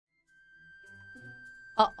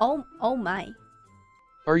Oh my.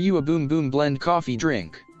 Are you a boom boom blend coffee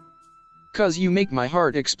drink? 'Cause you make my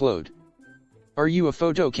heart explode. Are you a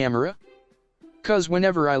photo camera? 'Cause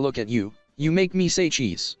whenever I look at you, you make me say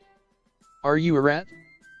cheese. Are you a rat?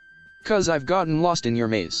 'Cause I've gotten lost in your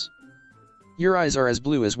maze. Your eyes are as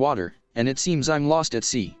blue as water, and it seems I'm lost at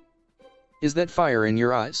sea. Is that fire in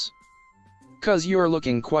your eyes? 'Cause you're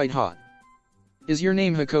looking quite hot. Is your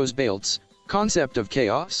name Hakos Baltz, concept of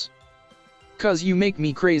chaos? 'Cause you make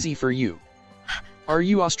me crazy for you. Are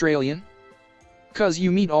you Australian? 'Cause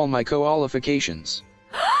you meet all my qualifications.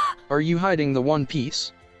 Are you hiding the One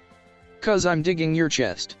Piece? 'Cause I'm digging your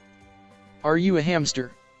chest. Are you a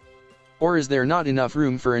hamster? Or is there not enough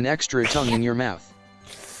room for an extra tongue in your mouth?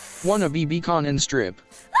 Wanna be beacon and strip?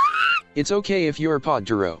 It's okay if you're pod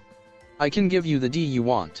to row. I can give you the D you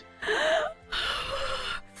want.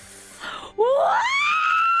 What?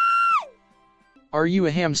 Are you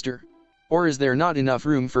a hamster? Or is there not enough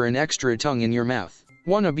room for an extra tongue in your mouth?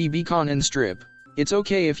 Wanna be beacon and strip? It's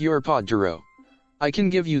okay if you're pod to row. I can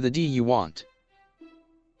give you the D you want.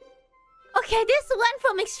 Okay, this went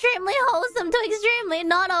from extremely wholesome to extremely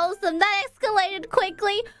not wholesome. That escalated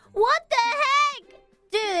quickly. What the heck?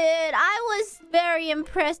 Dude, I was very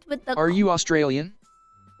impressed with the... Are you Australian?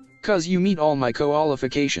 'Cause you meet all my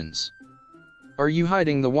qualifications. Are you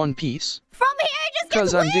hiding the One Piece? From here it just gets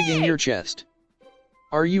 'Cause I'm weird. digging your chest.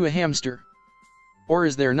 Are you a hamster? Or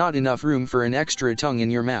is there not enough room for an extra tongue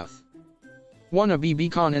in your mouth? Wanna be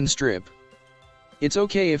beacon and strip? It's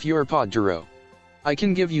okay if you're pod to row. I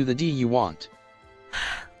can give you the D you want.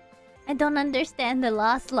 I don't understand the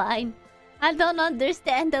last line. I don't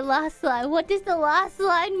understand the last line. What does the last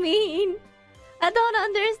line mean? I don't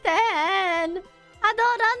understand. I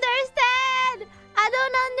don't understand. I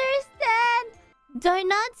don't understand.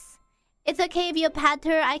 Donuts? It's okay if you're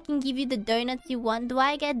patter. I can give you the donuts you want. Do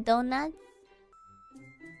I get donuts?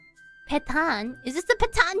 Pettan? Is this a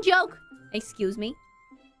pettan joke? Excuse me.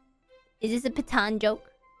 Is this a pettan joke?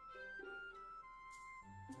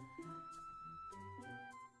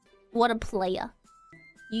 What a player.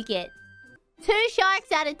 You get 2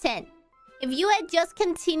 sharks out of 10. If you had just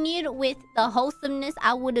continued with the wholesomeness,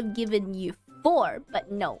 I would have given you 4,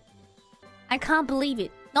 but no. I can't believe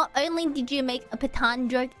it. Not only did you make a pettan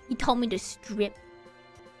joke, you told me to strip.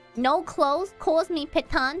 No clothes, calls me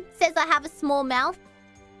pettan, says I have a small mouth.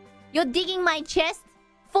 You're digging my chest?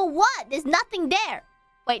 For what? There's nothing there.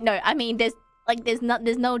 Wait, no, I mean, there's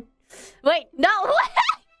no... Wait, no,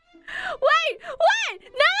 Wait!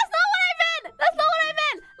 No, that's not what I meant! That's not what I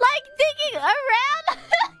meant! Like, digging around?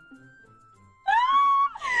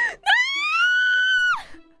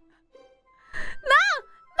 No!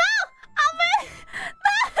 I meant...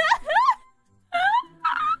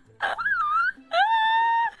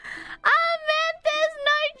 I meant there's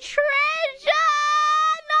no treasure!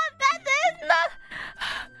 Not that there's no...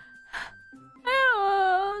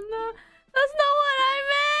 Oh, no. That's not what I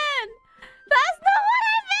meant! That's not what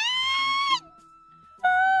I meant!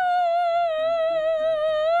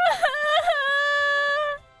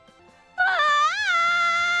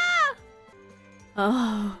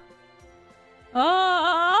 Oh.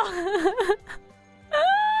 Oh.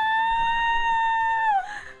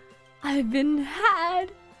 I've been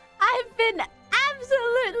had. I've been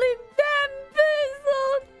absolutely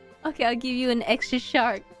bamboozled. Okay, I'll give you an extra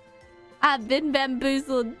shark. I've been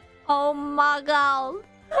bamboozled. Oh my god.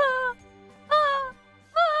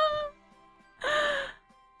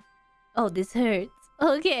 Oh, this hurts.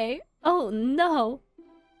 Okay. Oh no.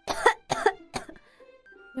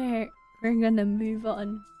 We're gonna move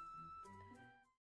on.